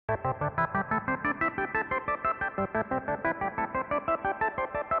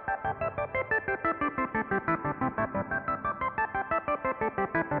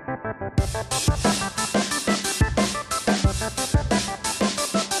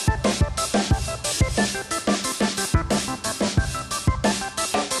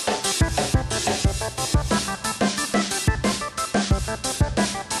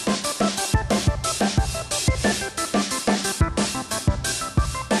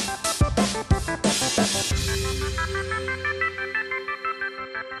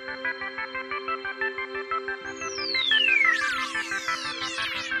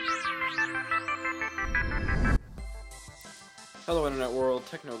Hello Internet World,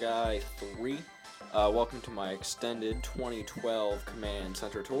 Techno Guy 3. Welcome to my extended 2012 Command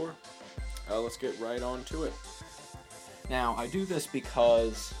Center tour. Let's get right on to it. Now, I do this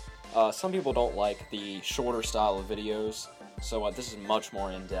because some people don't like the shorter style of videos, so this is much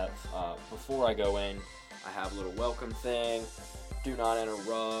more in-depth. Before I go in, I have a little welcome thing, do not enter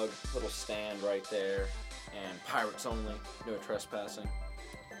rug, little stand right there, and pirates only, no trespassing,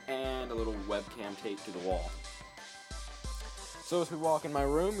 and a little webcam taped to the wall. So as we walk in my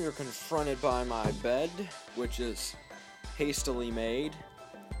room, you're confronted by my bed, which is hastily made.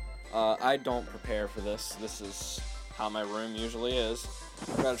 I don't prepare for this. This is how my room usually is.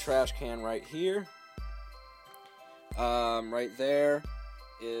 I've got a trash can right here. Right there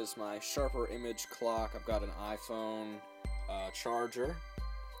is my sharper image clock. I've got an iPhone charger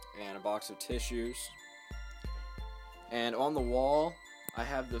and a box of tissues. And on the wall, I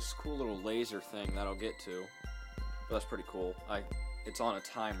have this cool little laser thing that I'll get to. That's pretty cool. It's on a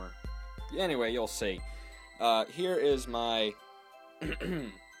timer. Anyway, you'll see. Here is my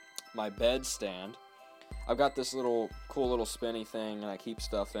my bed stand. I've got this cool little spinny thing, and I keep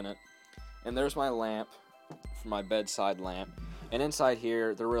stuff in it. And there's my lamp, for my bedside lamp. And inside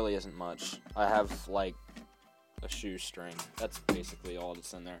here, there really isn't much. I have like a shoestring. That's basically all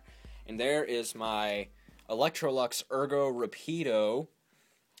that's in there. And there is my Electrolux Ergo Rapido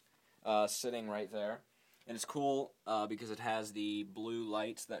sitting right there. And it's cool because it has the blue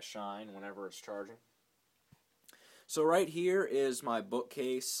lights that shine whenever it's charging. So right here is my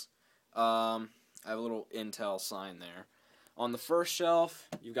bookcase. I have a little Intel sign there. On the first shelf,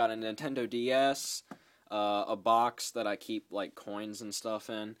 you've got a Nintendo DS, a box that I keep like coins and stuff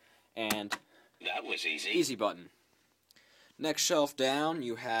in, and that was easy. Easy button. Next shelf down,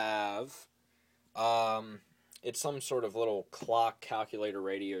 you have it's some sort of little clock calculator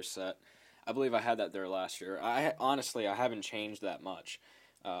radio set. I believe I had that there last year. Honestly, I haven't changed that much.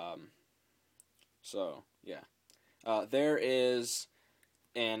 So, yeah. There is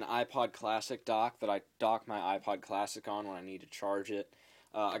an iPod Classic dock that I dock my iPod Classic on when I need to charge it.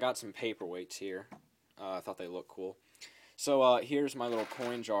 I got some paperweights here. I thought they looked cool. So, here's my little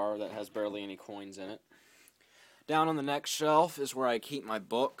coin jar that has barely any coins in it. Down on the next shelf is where I keep my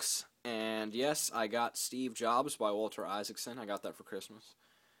books. And yes, I got Steve Jobs by Walter Isaacson. I got that for Christmas.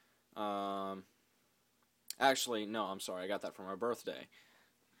 Actually, no, I'm sorry, I got that for my birthday.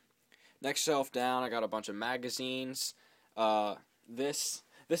 Next shelf down, I got a bunch of magazines. This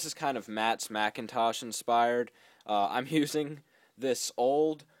is kind of Matt's Macintosh inspired. I'm using this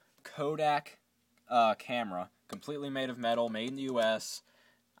old Kodak camera, completely made of metal, made in the US.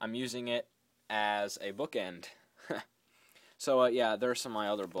 I'm using it as a bookend. So, yeah, there's some of my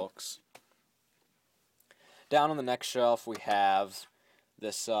other books. Down on the next shelf, we have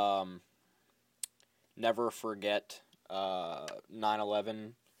this Never Forget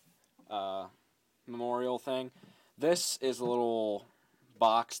 9/11 memorial thing. This is a little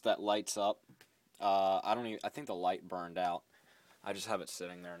box that lights up. I think the light burned out. I just have it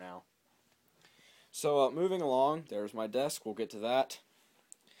sitting there now. So moving along, there's my desk. We'll get to that.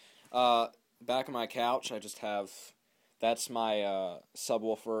 Back of my couch, I just have, that's my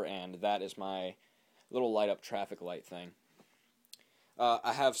subwoofer, and that is my little light up traffic light thing.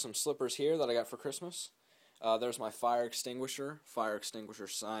 I have some slippers here that I got for Christmas. There's my fire extinguisher. Fire extinguisher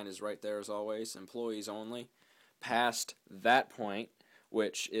sign is right there as always. Employees only. Past that point,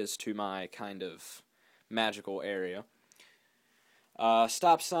 which is to my kind of magical area.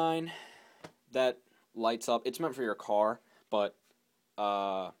 Stop sign that lights up. It's meant for your car, but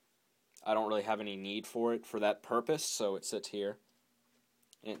I don't really have any need for it for that purpose, so it sits here.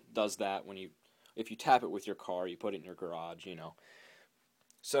 And it does that if you tap it with your car, you put it in your garage, you know.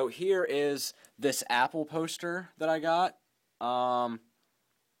 So here is this Apple poster that I got.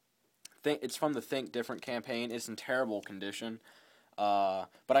 It's from the Think Different campaign. It's in terrible condition, but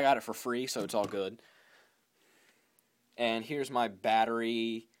I got it for free, so it's all good. And here's my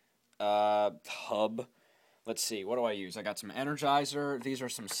battery hub. let's see, what do I use? I got some Energizer. These are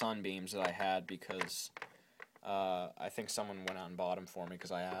some Sunbeams that I had because I think someone went out and bought them for me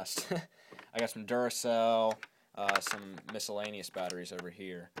because I asked. I got some Duracell, some miscellaneous batteries over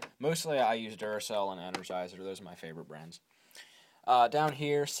here. Mostly I use Duracell and Energizer. Those are my favorite brands. Down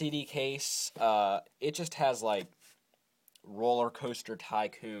here, CD case. It just has like Roller Coaster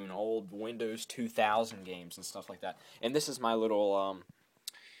Tycoon, old Windows 2000 games and stuff like that. And this is my little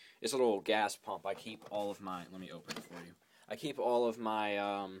it's a little gas pump. I keep all of my, let me open it for you. I keep all of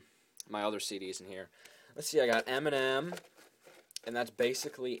my my other CDs in here. Let's see, I got Eminem, and that's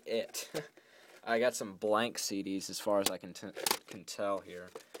basically it. I got some blank CDs as far as I can tell here.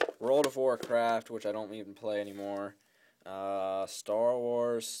 World of Warcraft, which I don't even play anymore. Star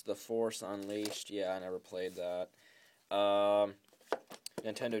Wars, The Force Unleashed. Yeah, I never played that.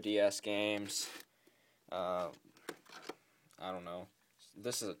 Nintendo DS games. I don't know.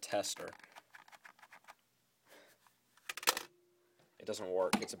 This is a tester. It doesn't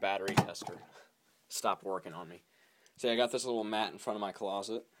work. It's a battery tester. Stopped working on me. See, I got this little mat in front of my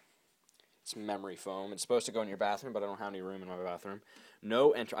closet. It's memory foam. It's supposed to go in your bathroom, but I don't have any room in my bathroom.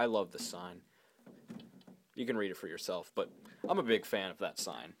 No entry. I love this sign. You can read it for yourself, but I'm a big fan of that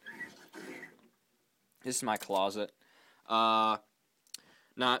sign. This is my closet. Not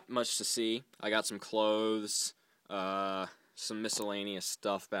much to see. I got some clothes, some miscellaneous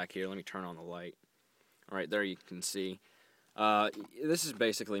stuff back here. Let me turn on the light. All right, there you can see. This is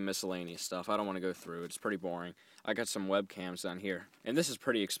basically miscellaneous stuff. I don't want to go through it. It's pretty boring. I got some webcams down here. And this is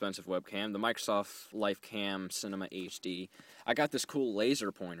pretty expensive webcam. The Microsoft LifeCam Cinema HD. I got this cool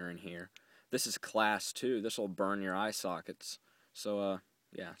laser pointer in here. This is class 2. This will burn your eye sockets. So,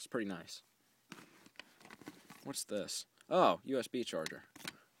 yeah, it's pretty nice. What's this? Oh, USB charger.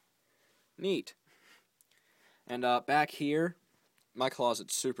 Neat. And back here, my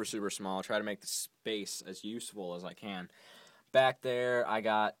closet's super, super small. I try to make the space as useful as I can. Back there, I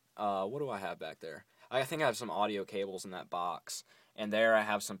got, what do I have back there? I think I have some audio cables in that box. And there I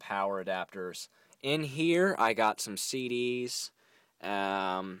have some power adapters. In here, I got some CDs,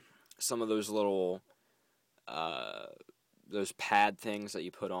 some of those little, those pad things that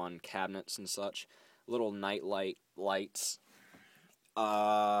you put on cabinets and such. Little night lights.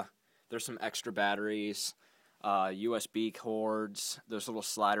 There's some extra batteries. USB cords, those little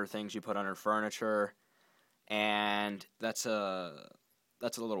slider things you put under furniture, and that's a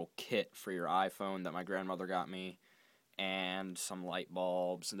little kit for your iPhone that my grandmother got me, and some light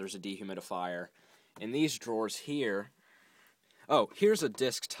bulbs, and there's a dehumidifier. In these drawers here, oh, here's a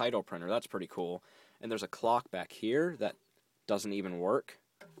disc title printer, that's pretty cool, and there's a clock back here that doesn't even work.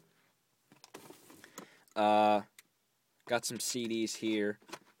 Got some CDs here,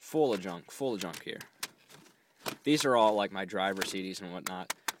 full of junk here. These are all like my driver CDs and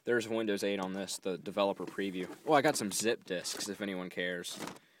whatnot. There's Windows 8 on this, the developer preview. Oh, I got some zip disks if anyone cares.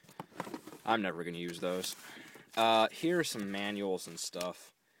 I'm never going to use those. Here are some manuals and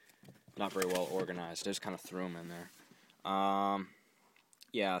stuff. Not very well organized. I just kind of threw them in there.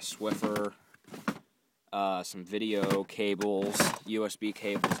 Yeah, Swiffer. Some video cables, USB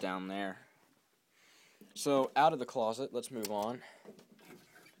cables down there. So, out of the closet, let's move on.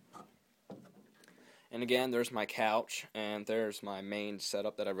 And again, there's my couch, and there's my main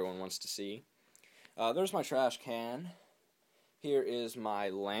setup that everyone wants to see. There's my trash can. Here is my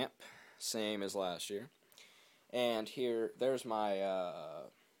lamp, same as last year. And there's my,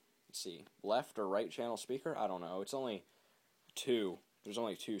 let's see, left or right channel speaker? I don't know. It's only 2. There's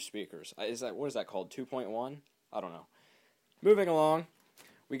only 2 speakers. What is that called, 2.1? I don't know. Moving along,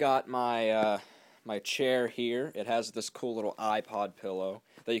 we got my chair here. It has this cool little iPod pillow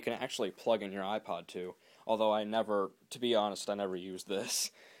that you can actually plug in your iPod to, although to be honest, I never used this.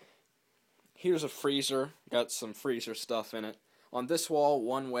 Here's a freezer, got some freezer stuff in it. On this wall,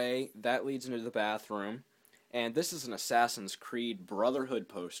 one way, that leads into the bathroom, and this is an Assassin's Creed Brotherhood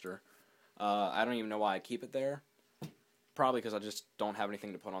poster. I don't even know why I keep it there. Probably because I just don't have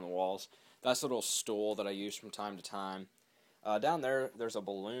anything to put on the walls. That's a little stool that I use from time to time. Down there, there's a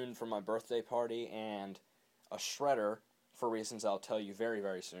balloon for my birthday party and a shredder for reasons I'll tell you very,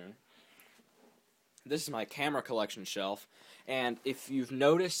 very soon. This is my camera collection shelf, and if you've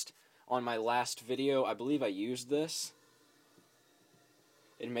noticed on my last video, I believe I used this.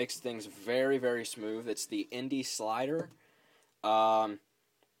 It makes things very, very smooth. It's the Indie Slider.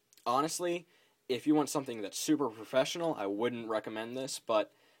 Honestly, if you want something that's super professional, I wouldn't recommend this,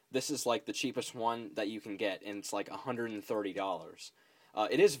 but this is like the cheapest one that you can get, and it's like $130.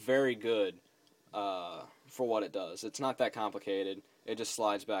 It is very good for what it does. It's not that complicated. It just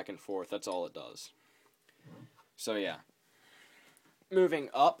slides back and forth. That's all it does. So yeah. Moving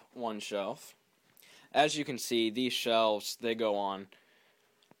up one shelf. as you can see, these shelves, they go on.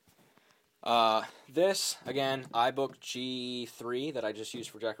 This, again, iBook G3 that I just used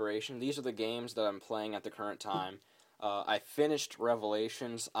for decoration. These are the games that I'm playing at the current time. I finished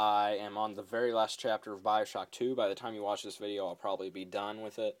Revelations. I am on the very last chapter of Bioshock 2. By the time you watch this video, I'll probably be done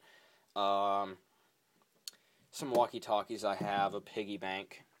with it. Some walkie-talkies I have, a piggy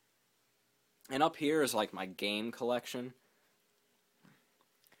bank. And up here is like my game collection.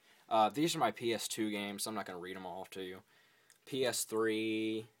 These are my PS2 games. I'm not going to read them all to you.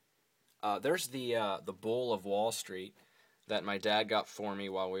 PS3. There's the Bull of Wall Street that my dad got for me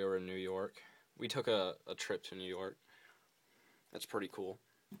while we were in New York. We took a trip to New York. That's pretty cool.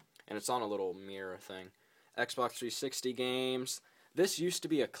 And it's on a little mirror thing. Xbox 360 games. This used to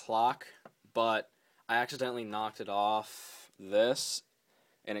be a clock, but I accidentally knocked it off this,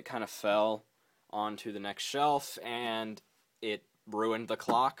 and it kind of fell onto the next shelf, and it ruined the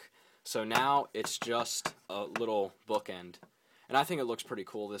clock. So now it's just a little bookend. And I think it looks pretty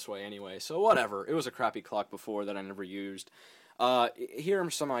cool this way anyway, so whatever. It was a crappy clock before that I never used. Here are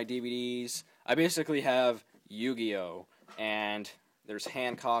some of my DVDs. I basically have Yu-Gi-Oh! And there's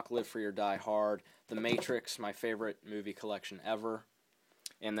Hancock, Live Free or Die Hard, The Matrix, my favorite movie collection ever,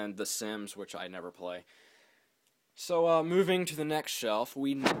 and then The Sims, which I never play. So moving to the next shelf,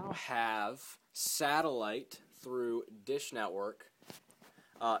 we now have satellite through Dish Network.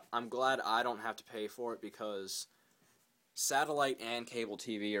 I'm glad I don't have to pay for it because satellite and cable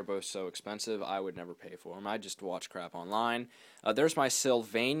TV are both so expensive, I would never pay for them. I just watch crap online. There's my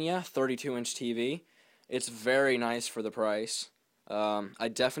Sylvania 32-inch TV. It's very nice for the price. I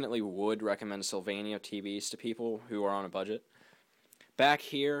definitely would recommend Sylvania TVs to people who are on a budget. Back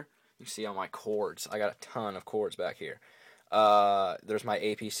here, you see all my cords. I got a ton of cords back here. There's my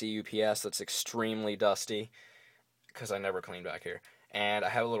APC UPS that's extremely dusty because I never clean back here. And I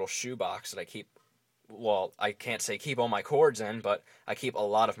have a little shoebox that I keep, well, I can't say keep all my cords in, but I keep a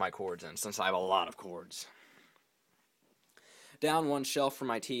lot of my cords in since I have a lot of cords. Down one shelf from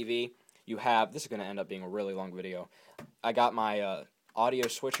my TV, you have, this is going to end up being a really long video, I got my audio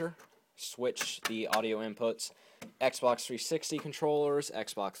switcher, switch the audio inputs, Xbox 360 controllers,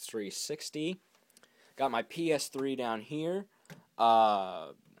 Xbox 360, got my PS3 down here,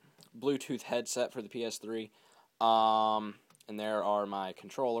 Bluetooth headset for the PS3, and there are my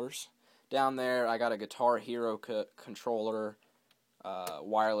controllers. Down there I got a Guitar Hero controller,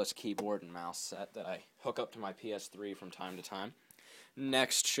 wireless keyboard and mouse set that I hook up to my PS3 from time to time.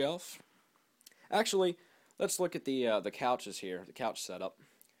 Next shelf. Actually, let's look at the couches here, the couch setup.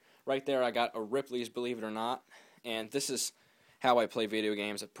 Right there I got a Ripley's Believe It or Not, and this is how I play video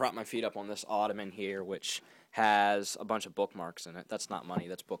games. I prop my feet up on this ottoman here, which has a bunch of bookmarks in it. That's not money,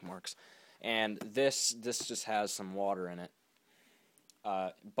 that's bookmarks. And this just has some water in it,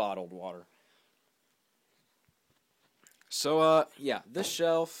 bottled water. So, yeah, this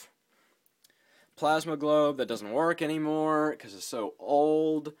shelf, plasma globe that doesn't work anymore because it's so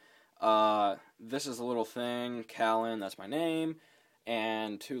old. This is a little thing, Callan, that's my name,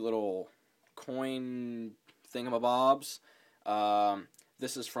 and two little coin thingamabobs.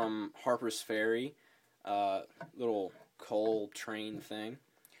 This is from Harper's Ferry, little coal train thing.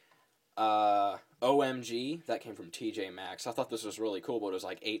 OMG, that came from TJ Maxx. I thought this was really cool, but it was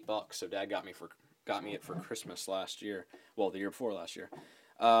like $8, so Dad got me it for Christmas last year. Well, the year before last year.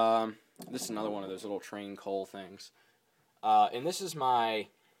 This is another one of those little train coal things. And this is my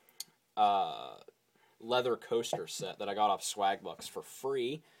leather coaster set that I got off Swagbucks for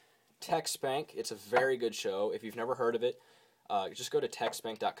free. TechSpank, it's a very good show. If you've never heard of it, just go to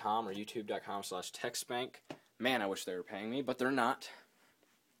techspank.com or youtube.com/techspank. Man, I wish they were paying me, but they're not.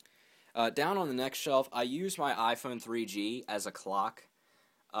 Down on the next shelf, I use my iPhone 3G as a clock,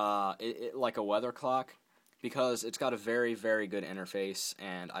 like a weather clock, because it's got a very, very good interface,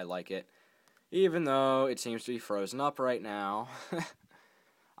 and I like it. Even though it seems to be frozen up right now.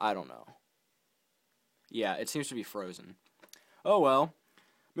 I don't know. Yeah, it seems to be frozen. Oh well.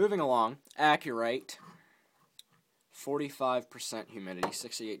 Moving along. Accurate. 45% humidity.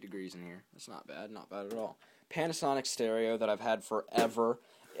 68 degrees in here. That's not bad. Not bad at all. Panasonic stereo that I've had forever.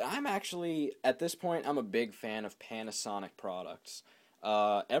 I'm actually, at this point, I'm a big fan of Panasonic products.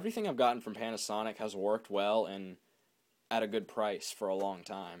 Everything I've gotten from Panasonic has worked well and at a good price for a long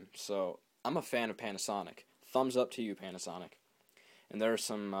time. So, I'm a fan of Panasonic. Thumbs up to you, Panasonic. And there are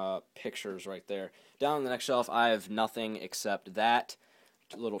some pictures right there. Down on the next shelf, I have nothing except that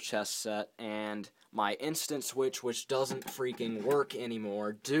little chess set and my instant switch, which doesn't freaking work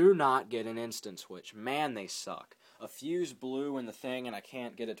anymore. Do not get an instant switch. Man, they suck. A fuse blew in the thing, and I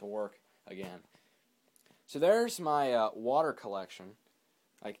can't get it to work again. So there's my water collection.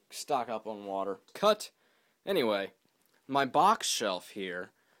 I stock up on water. Cut! Anyway, my box shelf here.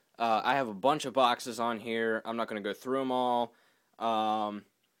 I have a bunch of boxes on here. I'm not going to go through them all.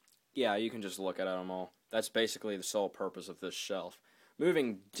 Yeah, you can just look at them all. That's basically the sole purpose of this shelf.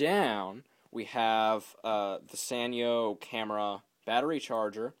 Moving down, we have the Sanyo camera battery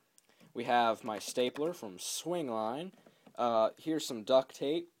charger. We have my stapler from Swingline. Here's some duct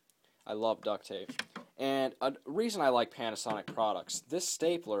tape. I love duct tape. And a reason I like Panasonic products, this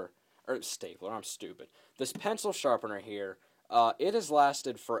I'm stupid. This pencil sharpener here, it has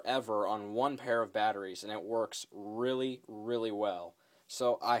lasted forever on one pair of batteries, and it works really, really well.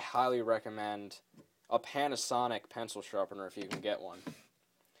 So I highly recommend a Panasonic pencil sharpener if you can get one.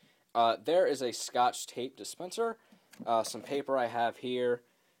 There is a Scotch tape dispenser, some paper I have here.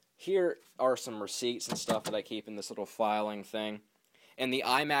 Here are some receipts and stuff that I keep in this little filing thing. And the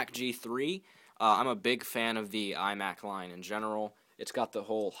iMac G3, I'm a big fan of the iMac line in general. It's got the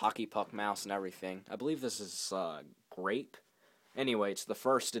whole hockey puck mouse and everything. I believe this is grape. Anyway, it's the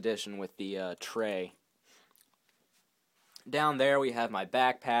first edition with the tray. Down there we have my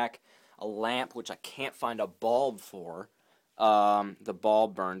backpack, a lamp, which I can't find a bulb for. The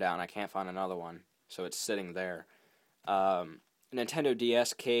bulb burned out, and I can't find another one, so it's sitting there. A Nintendo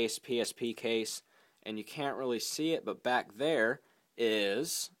DS case, PSP case, and you can't really see it, but back there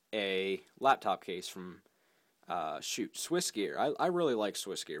is a laptop case from, Swiss Gear. I really like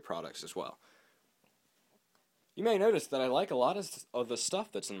Swiss Gear products as well. You may notice that I like a lot of the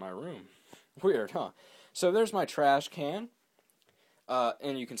stuff that's in my room. Weird, huh? So there's my trash can,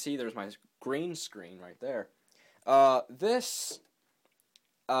 and you can see there's my green screen right there. This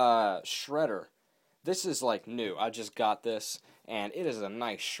shredder, this is like new. I just got this, and it is a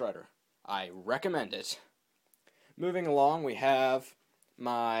nice shredder. I recommend it. Moving along, we have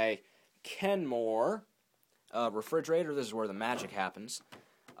my Kenmore refrigerator. This is where the magic happens.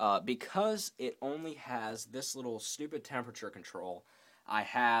 Because it only has this little stupid temperature control, I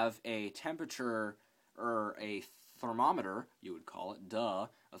have a temperature, or a thermometer, you would call it,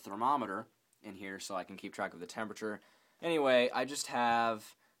 a thermometer in here so I can keep track of the temperature. Anyway, I just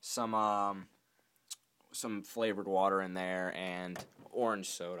have some flavored water in there and orange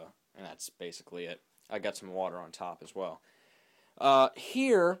soda, and that's basically it. I got some water on top as well.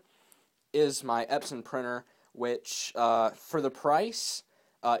 Here is my Epson printer, which, for the price,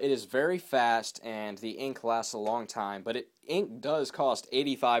 it is very fast, and the ink lasts a long time, but ink does cost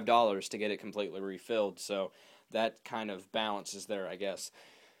 $85 to get it completely refilled, so that kind of balances there, I guess.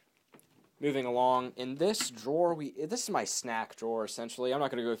 Moving along, in this drawer, this is my snack drawer, essentially. I'm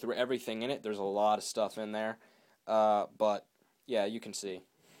not going to go through everything in it. There's a lot of stuff in there, but, yeah, you can see.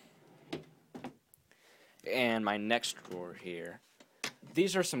 And my next drawer here.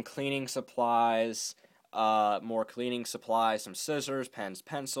 These are some cleaning supplies, more cleaning supplies, some scissors, pens,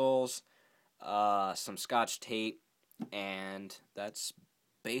 pencils, some Scotch tape, and that's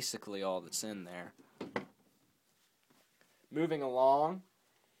basically all that's in there. Moving along,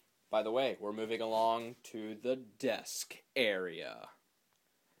 by the way, we're moving along to the desk area.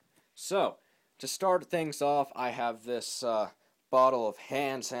 So, to start things off, I have this bottle of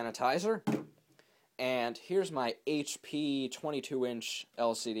hand sanitizer, and here's my HP 22-inch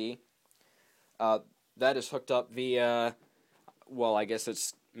LCD. That is hooked up via, well, I guess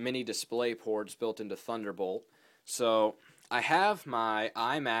it's mini display ports built into Thunderbolt. So I have my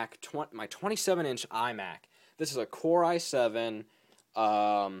iMac, my 27-inch iMac. This is a Core i7.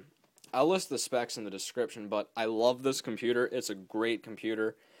 I'll list the specs in the description, but I love this computer. It's a great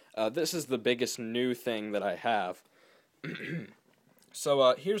computer. This is the biggest new thing that I have.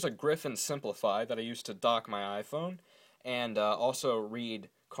 So here's a Griffin Simplify that I use to dock my iPhone, and also read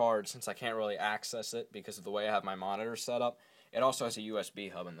cards since I can't really access it because of the way I have my monitor set up. It also has a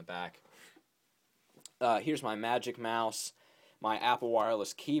USB hub in the back. Here's my Magic Mouse, my Apple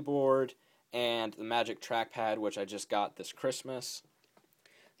Wireless keyboard, and the Magic Trackpad, which I just got this Christmas.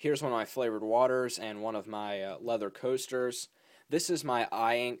 Here's one of my flavored waters and one of my leather coasters. This is my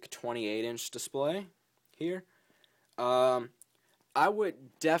iInk 28-inch display here. I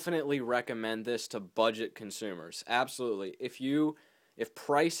would definitely recommend this to budget consumers. Absolutely. If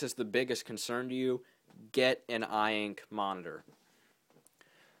price is the biggest concern to you, get an iInk monitor.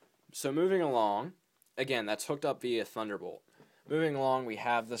 So moving along, again, that's hooked up via Thunderbolt. Moving along, we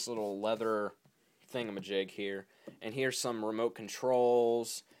have this little leather thingamajig here, and here's some remote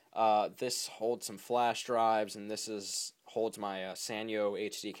controls. This holds some flash drives, and this holds my Sanyo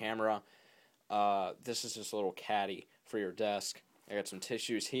HD camera. This is just a little caddy for your desk. I got some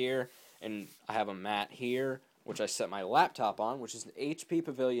tissues here, and I have a mat here, which I set my laptop on, which is an HP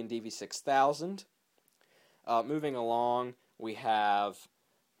Pavilion DV6000. Moving along, we have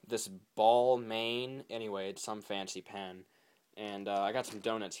this ball main. Anyway, it's some fancy pen. And I got some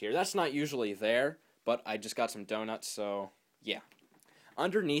donuts here. That's not usually there, but I just got some donuts, so yeah.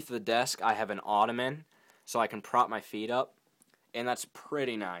 Underneath the desk, I have an ottoman, so I can prop my feet up, and that's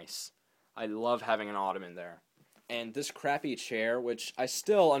pretty nice. I love having an ottoman there. And this crappy chair, which I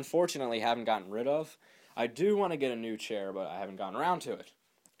still, unfortunately, haven't gotten rid of. I do want to get a new chair, but I haven't gotten around to it.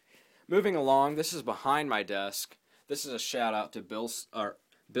 Moving along, this is behind my desk. This is a shout out to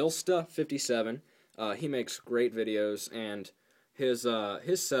Billsta57. He makes great videos, and his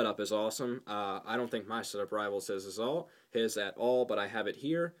setup is awesome. I don't think my setup rivals his at all, but I have it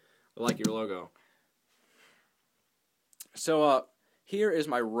here. I like your logo. So here is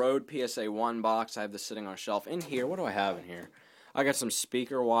my Rode PSA 1 box. I have this sitting on a shelf. In here, what do I have in here? I got some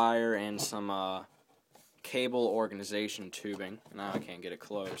speaker wire and some cable organization tubing. Now I can't get it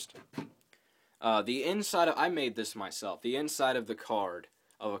closed. The inside of, I made this myself. The inside of a card.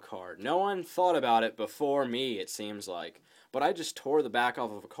 No one thought about it before me, it seems like. But I just tore the back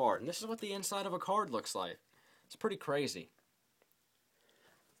off of a card. And this is what the inside of a card looks like. It's pretty crazy.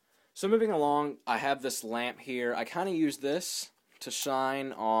 So moving along, I have this lamp here. I kind of use this to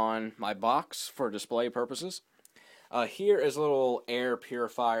shine on my box for display purposes. Here is a little air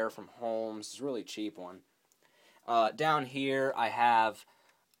purifier from Holmes. It's a really cheap one. Down here I have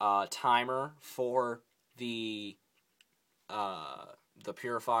a timer for the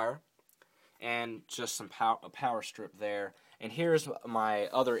purifier, and just some a power strip there. And here's my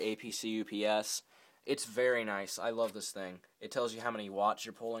other APC UPS. It's very nice. I love this thing. It tells you how many watts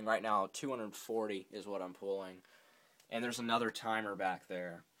you're pulling. Right now, 240 is what I'm pulling. And there's another timer back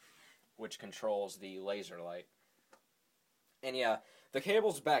there, which controls the laser light. And yeah, the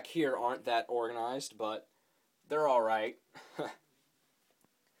cables back here aren't that organized, but they're alright.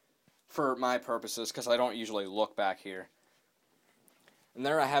 For my purposes, because I don't usually look back here. And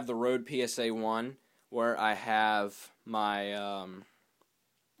there I have the Rode PSA 1, where I have my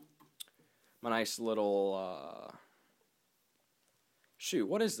my nice little shoot,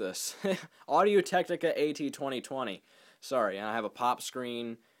 what is this? Audio-Technica AT2020. Sorry, and I have a pop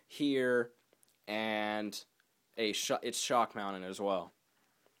screen here, and it's shock mounted as well.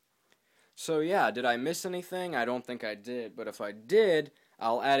 So yeah, did I miss anything? I don't think I did, but if I did,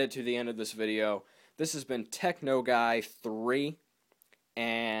 I'll add it to the end of this video. This has been Techno Guy 3,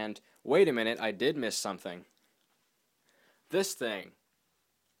 and wait a minute, I did miss something. This thing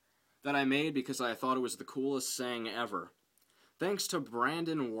that I made because I thought it was the coolest thing ever. Thanks to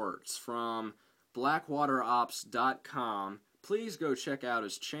Brandon Wirtz from BlackwaterOps.com. Please go check out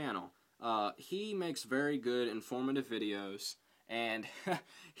his channel. He makes very good, informative videos, and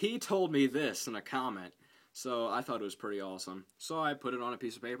he told me this in a comment, so I thought it was pretty awesome. So I put it on a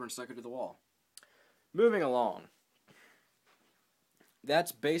piece of paper and stuck it to the wall. Moving along.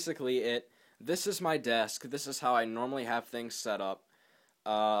 That's basically it. This is my desk. This is how I normally have things set up.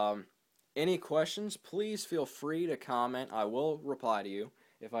 Any questions, please feel free to comment. I will reply to you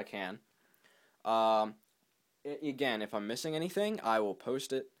if I can. Again, if I'm missing anything, I will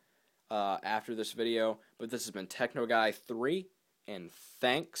post it after this video. But this has been Techno Guy 3, and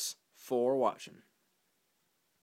thanks for watching.